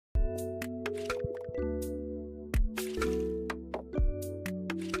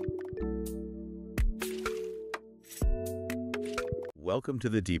welcome to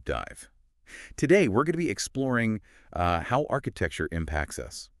the Deep Dive. Today, we're going to be exploring how architecture impacts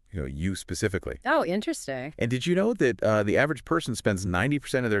us, you specifically. Oh, interesting. And did you know that the average person spends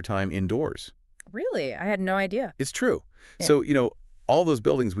 90% of their time indoors? Really? I had no idea. It's true. Yeah. So, all those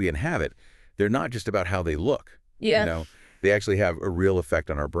buildings we inhabit, they're not just about how they look. Yeah. They actually have a real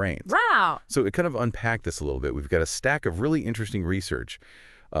effect on our brains. Wow. So it kind of unpacked this a little bit. We've got a stack of really interesting research.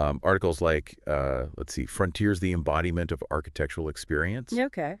 Articles like, let's see, Frontiers, the Embodiment of Architectural Experience.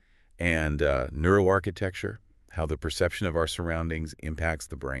 Okay. And Neuroarchitecture, how the perception of our surroundings impacts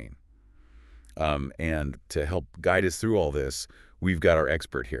the brain. And to help guide us through all this, we've got our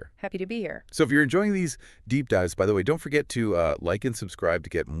expert here. Happy to be here. So if you're enjoying these deep dives, by the way, don't forget to like and subscribe to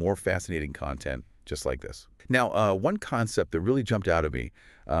get more fascinating content just like this. Now, one concept that really jumped out at me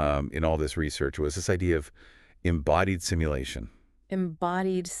in all this research was this idea of embodied simulation.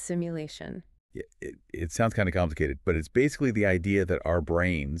 Embodied simulation. It sounds kind of complicated, but it's basically the idea that our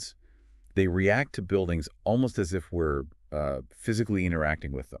brains, they react to buildings almost as if we're physically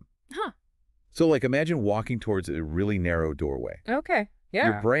interacting with them. Huh. So like imagine walking towards a really narrow doorway. Okay. Yeah.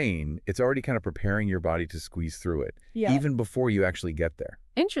 Your brain, it's already kind of preparing your body to squeeze through it, even before you actually get there.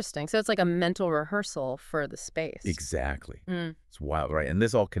 Interesting. So it's like a mental rehearsal for the space. Exactly. It's wild, right? And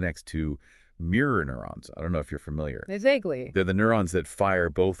this all connects to mirror neurons. I don't know if you're familiar. Vaguely. They're the neurons that fire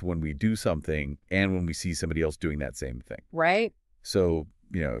both when we do something and when we see somebody else doing that same thing. Right. So,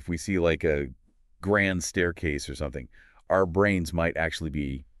 if we see like a grand staircase or something, our brains might actually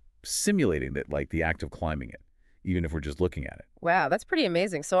be simulating that, like the act of climbing it, even if we're just looking at it. Wow, that's pretty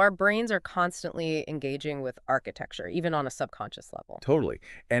amazing. So our brains are constantly engaging with architecture, even on a subconscious level. Totally.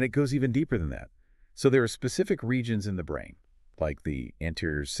 And it goes even deeper than that. So there are specific regions in the brain, like the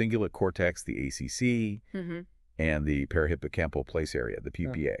anterior cingulate cortex, the ACC, and the parahippocampal place area, the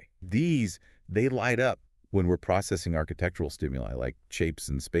PPA. These, they light up when we're processing architectural stimuli like shapes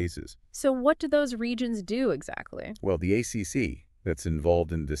and spaces. So what do those regions do exactly? Well, the ACC, that's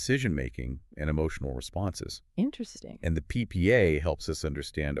involved in decision-making and emotional responses. Interesting. And the PPA helps us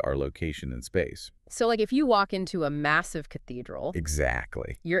understand our location in space. So like if you walk into a massive cathedral.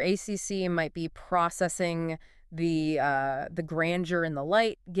 Exactly. Your ACC might be processing the grandeur and the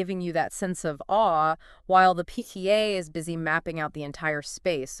light, giving you that sense of awe, while the PPA is busy mapping out the entire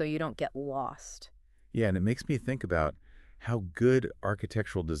space so you don't get lost. Yeah, and it makes me think about how good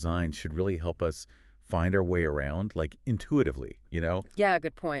architectural design should really help us find our way around, like intuitively, Yeah,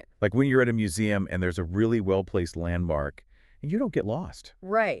 good point. Like when you're at a museum and there's a really well-placed landmark and you don't get lost.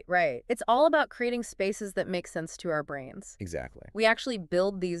 Right, right. It's all about creating spaces that make sense to our brains. Exactly. We actually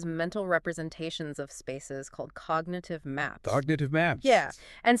build these mental representations of spaces called cognitive maps. Cognitive maps. Yeah.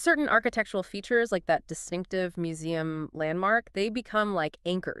 And certain architectural features, like that distinctive museum landmark, they become like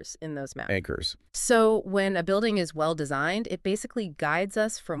anchors in those maps. Anchors. So when a building is well designed, it basically guides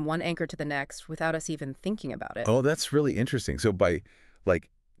us from one anchor to the next without us even thinking about it. Oh, that's really interesting. So by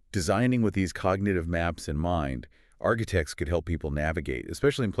designing with these cognitive maps in mind, architects could help people navigate,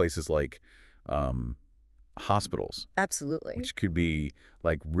 especially in places like hospitals. Absolutely. Which could be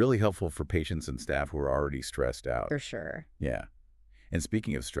really helpful for patients and staff who are already stressed out. For sure. Yeah. And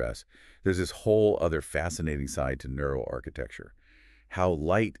speaking of stress, there's this whole other fascinating side to neuroarchitecture. How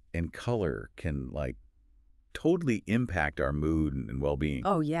light and color can totally impact our mood and well-being.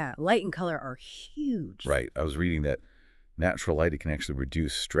 Oh yeah, light and color are huge. Right. I was reading that natural light, it can actually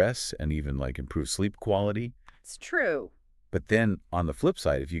reduce stress and even improve sleep quality. It's true. But then on the flip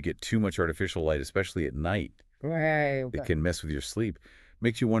side, if you get too much artificial light, especially at night, it can mess with your sleep.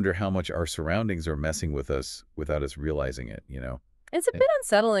 Makes you wonder how much our surroundings are messing with us without us realizing it, It's a bit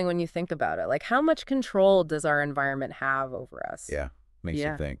unsettling when you think about it. Like, how much control does our environment have over us? Yeah, makes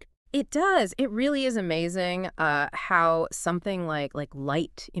you think. It does. It really is amazing how something like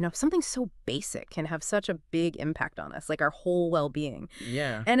light, something so basic can have such a big impact on us, like our whole well-being.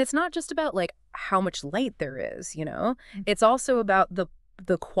 Yeah. And it's not just about how much light there is, It's also about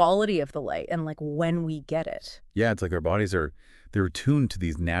the quality of the light and when we get it. Yeah, it's like our bodies they're attuned to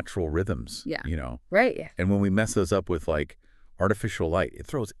these natural rhythms, Right. And when we mess those up with artificial light, it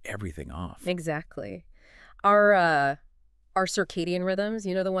throws everything off. Exactly. Our circadian rhythms,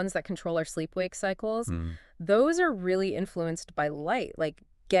 the ones that control our sleep-wake cycles, those are really influenced by light.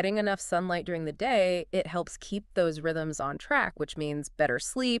 Getting enough sunlight during the day, it helps keep those rhythms on track, which means better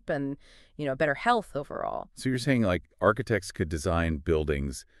sleep and, better health overall. So you're saying architects could design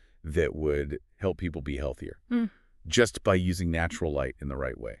buildings that would help people be healthier just by using natural light in the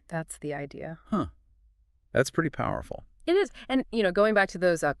right way? That's the idea. Huh. That's pretty powerful. It is. And, going back to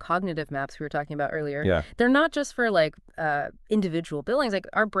those cognitive maps we were talking about earlier, Yeah. they're not just for like individual buildings. Like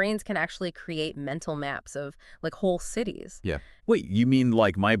our brains can actually create mental maps of like whole cities. Yeah. Wait, you mean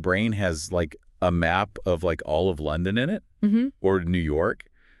like my brain has like a map of like all of London in it? Mm-hmm. Or New York?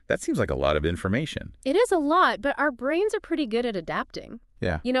 That seems like a lot of information. It is a lot, but our brains are pretty good at adapting.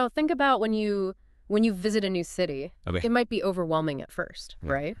 Yeah. Think about when you visit a new city, Okay. it might be overwhelming at first,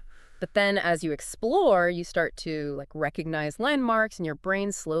 Yeah. right? But then as you explore, you start to like recognize landmarks and your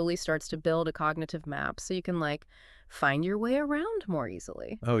brain slowly starts to build a cognitive map so you can like find your way around more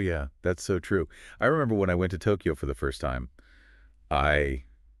easily. Oh, yeah. That's so true. I remember when I went to Tokyo for the first time, I,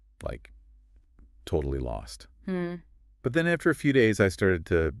 like, totally lost. But then after a few days, I started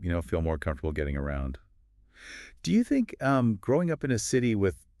to, feel more comfortable getting around. Do you think growing up in a city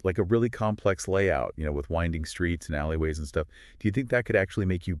with like a really complex layout, with winding streets and alleyways and stuff, do you think that could actually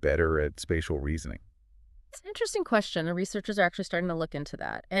make you better at spatial reasoning? It's an interesting question, and researchers are actually starting to look into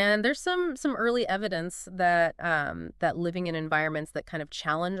that. And there's some early evidence that that living in environments that kind of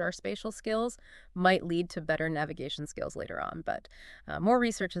challenge our spatial skills might lead to better navigation skills later on. But more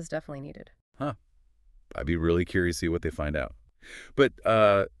research is definitely needed. Huh. I'd be really curious to see what they find out. But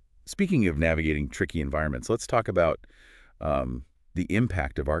speaking of navigating tricky environments, let's talk about the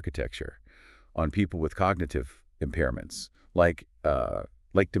impact of architecture on people with cognitive impairments, like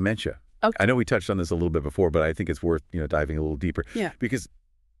dementia. Okay. I know we touched on this a little bit before, but I think it's worth diving a little deeper. Yeah. Because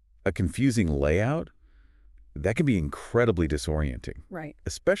a confusing layout, that can be incredibly disorienting, Right.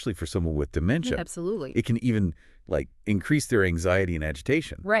 especially for someone with dementia. Absolutely. It can even increase their anxiety and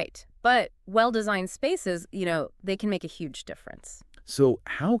agitation. Right. But well-designed spaces, they can make a huge difference. So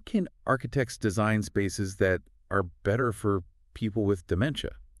how can architects design spaces that are better for people with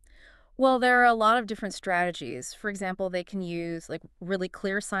dementia? Well, there are a lot of different strategies. For example, they can use like really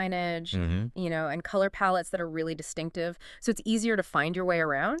clear signage, and color palettes that are really distinctive. So it's easier to find your way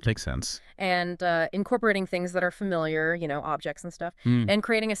around. Makes sense. And incorporating things that are familiar, objects and stuff, and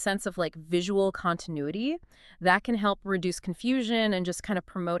creating a sense of like visual continuity that can help reduce confusion and just kind of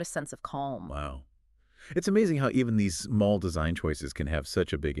promote a sense of calm. Wow. It's amazing how even these small design choices can have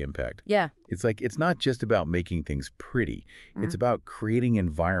such a big impact. Yeah. It's like, it's not just about making things pretty. It's about creating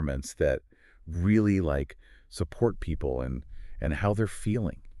environments that really support people and how they're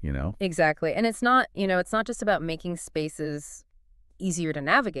feeling, Exactly. And it's not just about making spaces easier to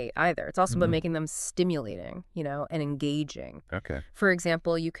navigate either. It's also about making them stimulating, and engaging. Okay. For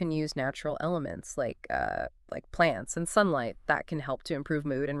example, you can use natural elements like plants and sunlight that can help to improve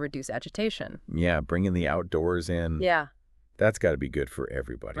mood and reduce agitation. Yeah, bringing the outdoors in. Yeah. That's got to be good for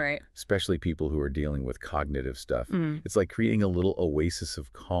everybody. Right. Especially people who are dealing with cognitive stuff. It's like creating a little oasis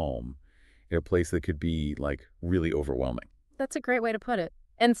of calm in a place that could be really overwhelming. That's a great way to put it.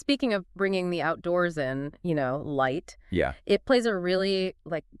 And speaking of bringing the outdoors in, light, Yeah. it plays a really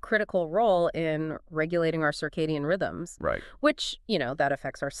critical role in regulating our circadian rhythms, Right. which, that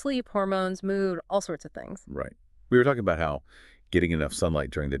affects our sleep, hormones, mood, all sorts of things. Right. We were talking about how getting enough sunlight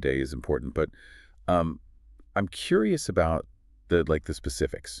during the day is important, but I'm curious about the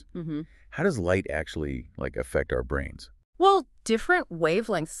specifics. How does light actually affect our brains? Well, different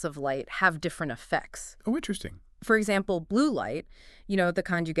wavelengths of light have different effects. Oh, interesting. For example, blue light, the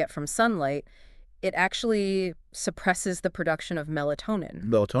kind you get from sunlight, it actually suppresses the production of melatonin.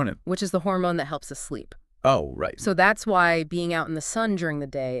 Melatonin. Which is the hormone that helps us sleep. Oh, right. So that's why being out in the sun during the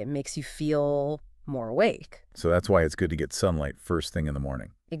day, it makes you feel more awake. So that's why it's good to get sunlight first thing in the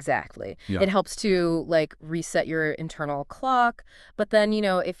morning. Exactly. Yeah. It helps to reset your internal clock. But then,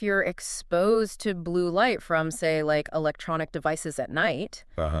 if you're exposed to blue light from, say, electronic devices at night,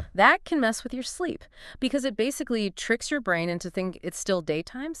 that can mess with your sleep because it basically tricks your brain into think it's still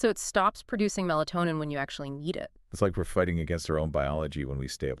daytime. So it stops producing melatonin when you actually need it. It's like we're fighting against our own biology when we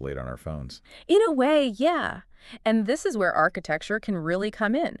stay up late on our phones. In a way, yeah. And this is where architecture can really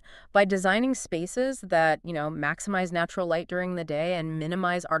come in. By designing spaces that, maximize natural light during the day and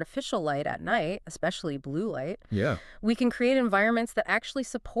minimize artificial light at night, especially blue light, Yeah. we can create environments that actually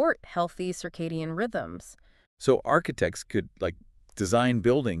support healthy circadian rhythms. So architects could design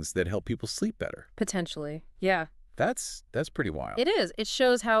buildings that help people sleep better. Potentially, yeah. That's pretty wild. It is. It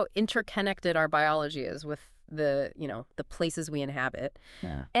shows how interconnected our biology is with the places we inhabit.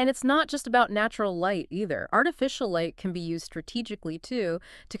 Yeah. And it's not just about natural light either. Artificial light can be used strategically too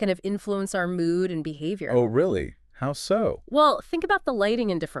to kind of influence our mood and behavior. Oh, really? How so? Well, think about the lighting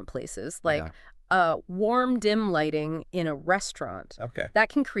in different places, warm, dim lighting in a restaurant. Okay. That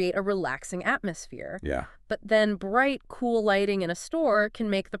can create a relaxing atmosphere. Yeah. But then bright, cool lighting in a store can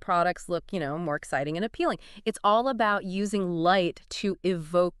make the products look, more exciting and appealing. It's all about using light to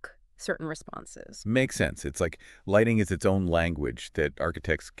evoke certain responses. Makes sense. It's like lighting is its own language that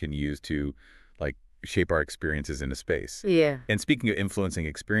architects can use to, like, shape our experiences in a space. Yeah. And speaking of influencing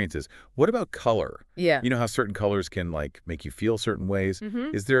experiences, what about color? Yeah. You know how certain colors can, like, make you feel certain ways?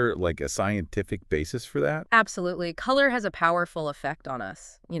 Is there, like, a scientific basis for that? Absolutely. Color has a powerful effect on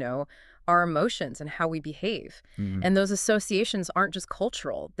us, our emotions and how we behave. And those associations aren't just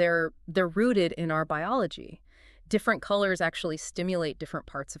cultural. They're rooted in our biology. Different colors actually stimulate different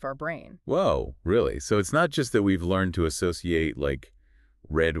parts of our brain. Whoa, really? So it's not just that we've learned to associate, like,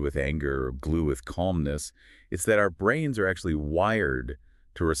 red with anger or blue with calmness. It's that our brains are actually wired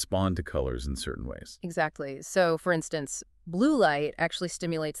to respond to colors in certain ways. Exactly. So, for instance, blue light actually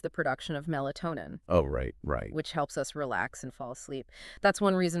stimulates the production of melatonin, Oh, right, right. which helps us relax and fall asleep. That's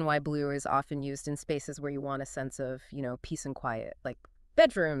one reason why blue is often used in spaces where you want a sense of, peace and quiet, like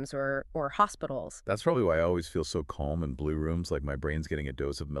bedrooms or hospitals. That's probably why I always feel so calm in blue rooms, like my brain's getting a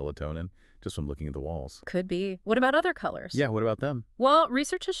dose of melatonin just from looking at the walls. Could be. What about other colors? Yeah, what about them? Well,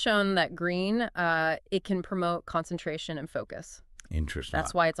 research has shown that green, it can promote concentration and focus. Interesting.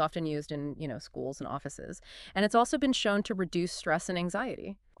 That's why it's often used in, schools and offices. And it's also been shown to reduce stress and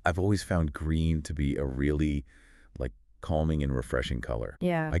anxiety. I've always found green to be a really, like, calming and refreshing color.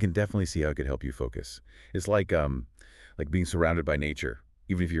 Yeah. I can definitely see how it could help you focus. It's like being surrounded by nature,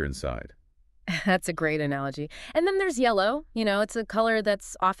 even if you're inside. That's a great analogy. And then there's yellow. It's a color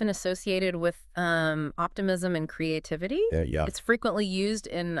that's often associated with optimism and creativity. Yeah. It's frequently used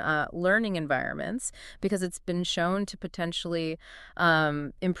in learning environments because it's been shown to potentially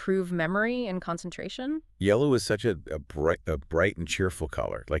improve memory and concentration. Yellow is such a bright and cheerful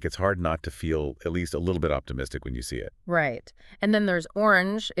color. Like, it's hard not to feel at least a little bit optimistic when you see it. Right. And then there's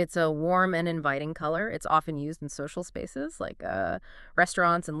orange. It's a warm and inviting color. It's often used in social spaces like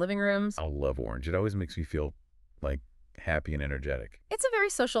restaurants and living rooms. I love orange. It always makes me feel, like, happy and energetic. It's a very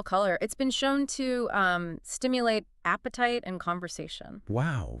social color. It's been shown to stimulate appetite and conversation.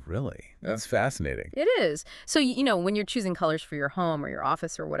 Wow, really? That's fascinating. It is. So, when you're choosing colors for your home or your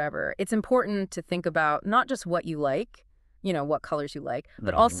office or whatever, it's important to think about not just what you like, what colors you like,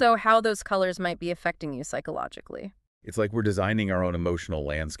 but also how those colors might be affecting you psychologically. It's like we're designing our own emotional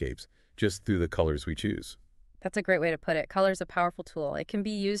landscapes just through the colors we choose. That's a great way to put it. Color is a powerful tool. It can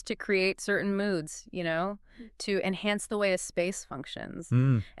be used to create certain moods, to enhance the way a space functions,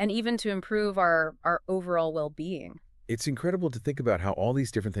 and even to improve our overall well-being. It's incredible to think about how all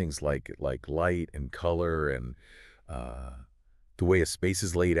these different things like light and color and the way a space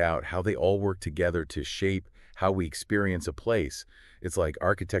is laid out, how they all work together to shape how we experience a place. It's like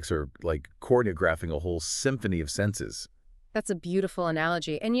architects are, like, choreographing a whole symphony of senses. That's a beautiful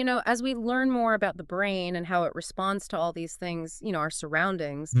analogy. And, as we learn more about the brain and how it responds to all these things, our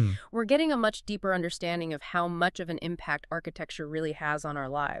surroundings, we're getting a much deeper understanding of how much of an impact architecture really has on our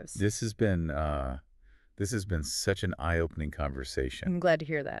lives. This has been such an eye-opening conversation. I'm glad to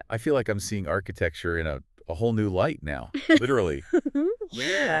hear that. I feel like I'm seeing architecture in a whole new light now, literally.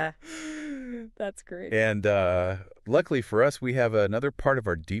 Yeah. That's great. And luckily for us, we have another part of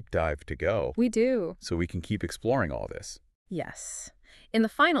our deep dive to go. We do. So we can keep exploring all this. Yes. In the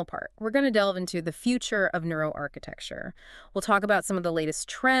final part, we're going to delve into the future of neuroarchitecture. We'll talk about some of the latest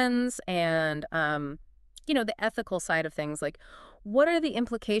trends and, the ethical side of things, like what are the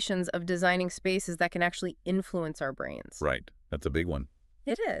implications of designing spaces that can actually influence our brains? Right. That's a big one.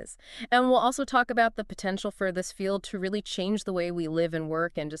 It is. And we'll also talk about the potential for this field to really change the way we live and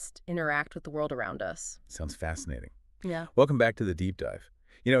work and just interact with the world around us. Sounds fascinating. Yeah. Welcome back to the deep dive.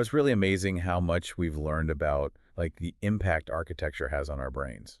 It's really amazing how much we've learned about, like, the impact architecture has on our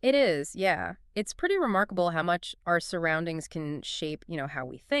brains. It is, yeah. It's pretty remarkable how much our surroundings can shape, how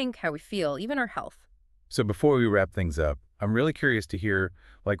we think, how we feel, even our health. So before we wrap things up, I'm really curious to hear,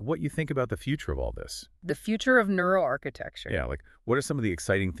 like, what you think about the future of all this. The future of neuroarchitecture. Yeah, like, what are some of the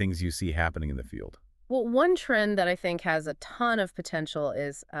exciting things you see happening in the field? Well, one trend that I think has a ton of potential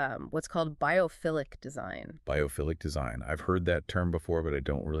is what's called biophilic design. Biophilic design. I've heard that term before, but I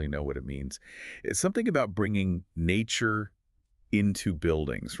don't really know what it means. It's something about bringing nature into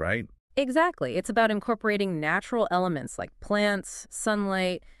buildings, right? Exactly. It's about incorporating natural elements like plants,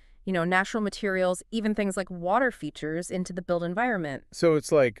 sunlight, natural materials, even things like water features into the built environment. So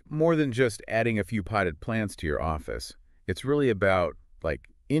it's like more than just adding a few potted plants to your office. It's really about, like,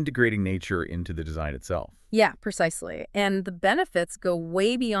 integrating nature into the design itself. Yeah, precisely. And the benefits go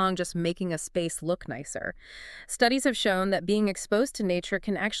way beyond just making a space look nicer. Studies have shown that being exposed to nature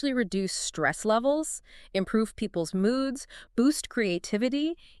can actually reduce stress levels, improve people's moods, boost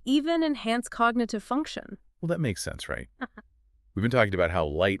creativity, even enhance cognitive function. Well, that makes sense, right? We've been talking about how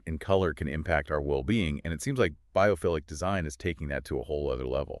light and color can impact our well-being, and it seems like biophilic design is taking that to a whole other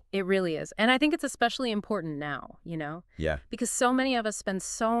level. It really is. And I think it's especially important now, Yeah. because so many of us spend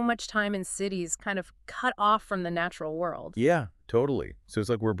so much time in cities kind of cut off from the natural world. Yeah, totally. So it's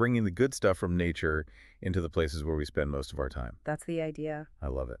like we're bringing the good stuff from nature into the places where we spend most of our time. That's the idea. I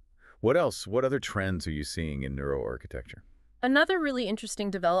love it. What else? What other trends are you seeing in neuroarchitecture? Another really interesting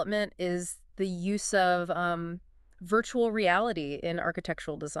development is the use of virtual reality in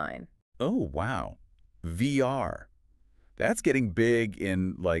architectural design. Oh, wow. VR. That's getting big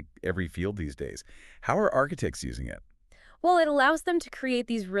in like every field these days. How are architects using it? Well, it allows them to create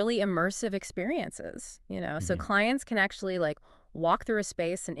these really immersive experiences, so clients can actually like walk through a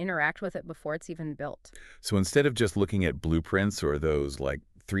space and interact with it before it's even built. So instead of just looking at blueprints or those like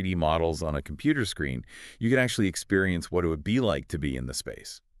 3D models on a computer screen, you can actually experience what it would be like to be in the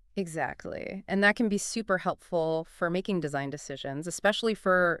space. Exactly. And that can be super helpful for making design decisions, especially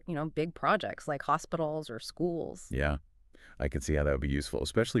for, big projects like hospitals or schools. Yeah, I can see how that would be useful,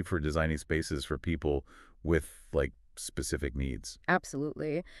 especially for designing spaces for people with like specific needs.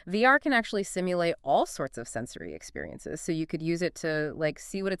 Absolutely. VR can actually simulate all sorts of sensory experiences. So you could use it to like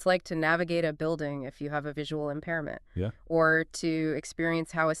see what it's like to navigate a building if you have a visual impairment. Yeah. Or to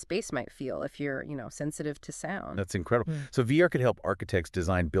experience how a space might feel if you're, sensitive to sound. That's incredible. So VR could help architects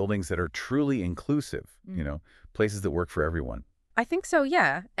design buildings that are truly inclusive, places that work for everyone. I think so,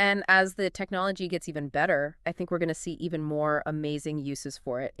 yeah. And as the technology gets even better, I think we're going to see even more amazing uses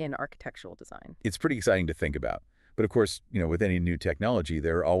for it in architectural design. It's pretty exciting to think about. But of course, with any new technology,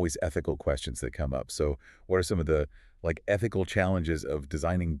 there are always ethical questions that come up. So what are some of the like ethical challenges of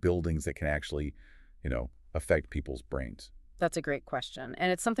designing buildings that can actually, affect people's brains? That's a great question.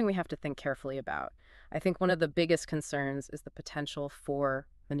 And it's something we have to think carefully about. I think one of the biggest concerns is the potential for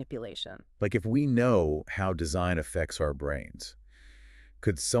manipulation. Like if we know how design affects our brains,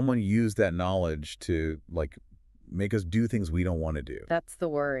 could someone use that knowledge to like make us do things we don't want to do? That's the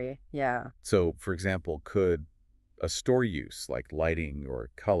worry. Yeah. So, for example, could a store use like lighting or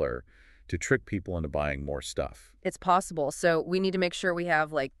color to trick people into buying more stuff? It's possible. So we need to make sure we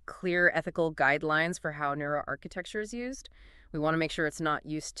have like clear ethical guidelines for how neuroarchitecture is used. We want to make sure it's not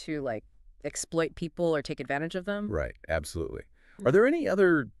used to like exploit people or take advantage of them. Right. Absolutely. Are there any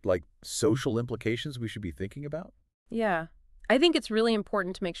other like social implications we should be thinking about? Yeah. I think it's really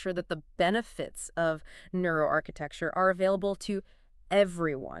important to make sure that the benefits of neuroarchitecture are available to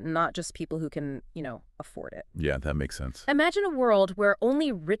everyone, not just people who can, afford it. Yeah, that makes sense. Imagine a world where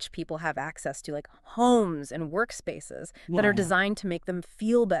only rich people have access to like homes and workspaces that are designed to make them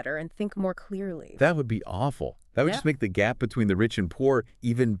feel better and think more clearly. That would be awful. That would just make the gap between the rich and poor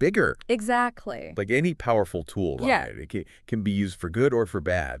even bigger. Exactly. Like any powerful tool, right? Yeah. It can be used for good or for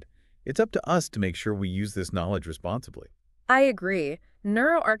bad. It's up to us to make sure we use this knowledge responsibly. I agree.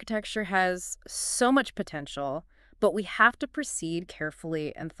 Neuroarchitecture has so much potential, but we have to proceed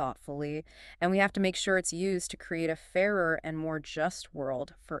carefully and thoughtfully, and we have to make sure it's used to create a fairer and more just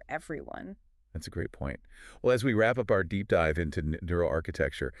world for everyone. That's a great point. Well, as we wrap up our deep dive into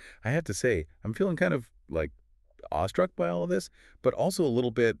neuroarchitecture, I have to say, I'm feeling kind of like awestruck by all of this, but also a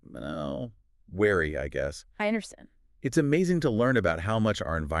little bit, wary, I guess. I understand. It's amazing to learn about how much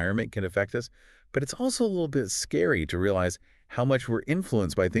our environment can affect us, but it's also a little bit scary to realize how much we're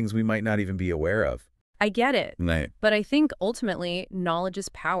influenced by things we might not even be aware of. I get it. Right. But I think ultimately knowledge is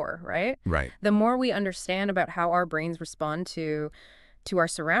power, right? Right. The more we understand about how our brains respond to our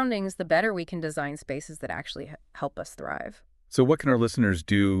surroundings, the better we can design spaces that actually help us thrive. So what can our listeners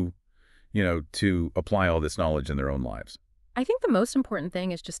do, to apply all this knowledge in their own lives? I think the most important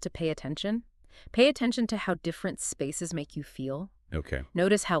thing is just to pay attention. Pay attention to how different spaces make you feel. Okay.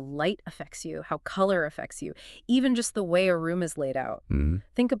 Notice how light affects you, how color affects you, even just the way a room is laid out. Mm-hmm.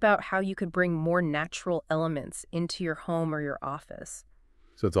 Think about how you could bring more natural elements into your home or your office.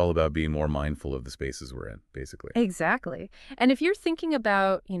 So it's all about being more mindful of the spaces we're in, basically. Exactly. And if you're thinking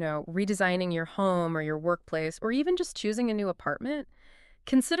about, redesigning your home or your workplace, or even just choosing a new apartment,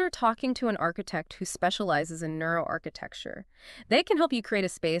 consider talking to an architect who specializes in neuroarchitecture. They can help you create a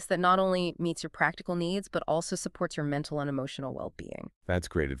space that not only meets your practical needs, but also supports your mental and emotional well-being. That's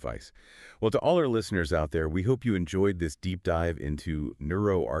great advice. Well, to all our listeners out there, we hope you enjoyed this deep dive into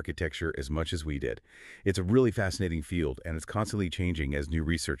neuroarchitecture as much as we did. It's a really fascinating field, and it's constantly changing as new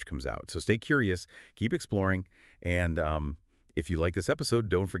research comes out. So stay curious, keep exploring, and if you like this episode,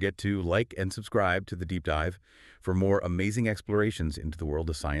 don't forget to like and subscribe to The Deep Dive for more amazing explorations into the world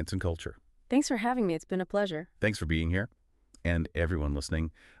of science and culture. Thanks for having me. It's been a pleasure. Thanks for being here. And everyone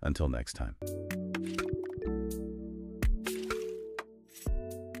listening, until next time.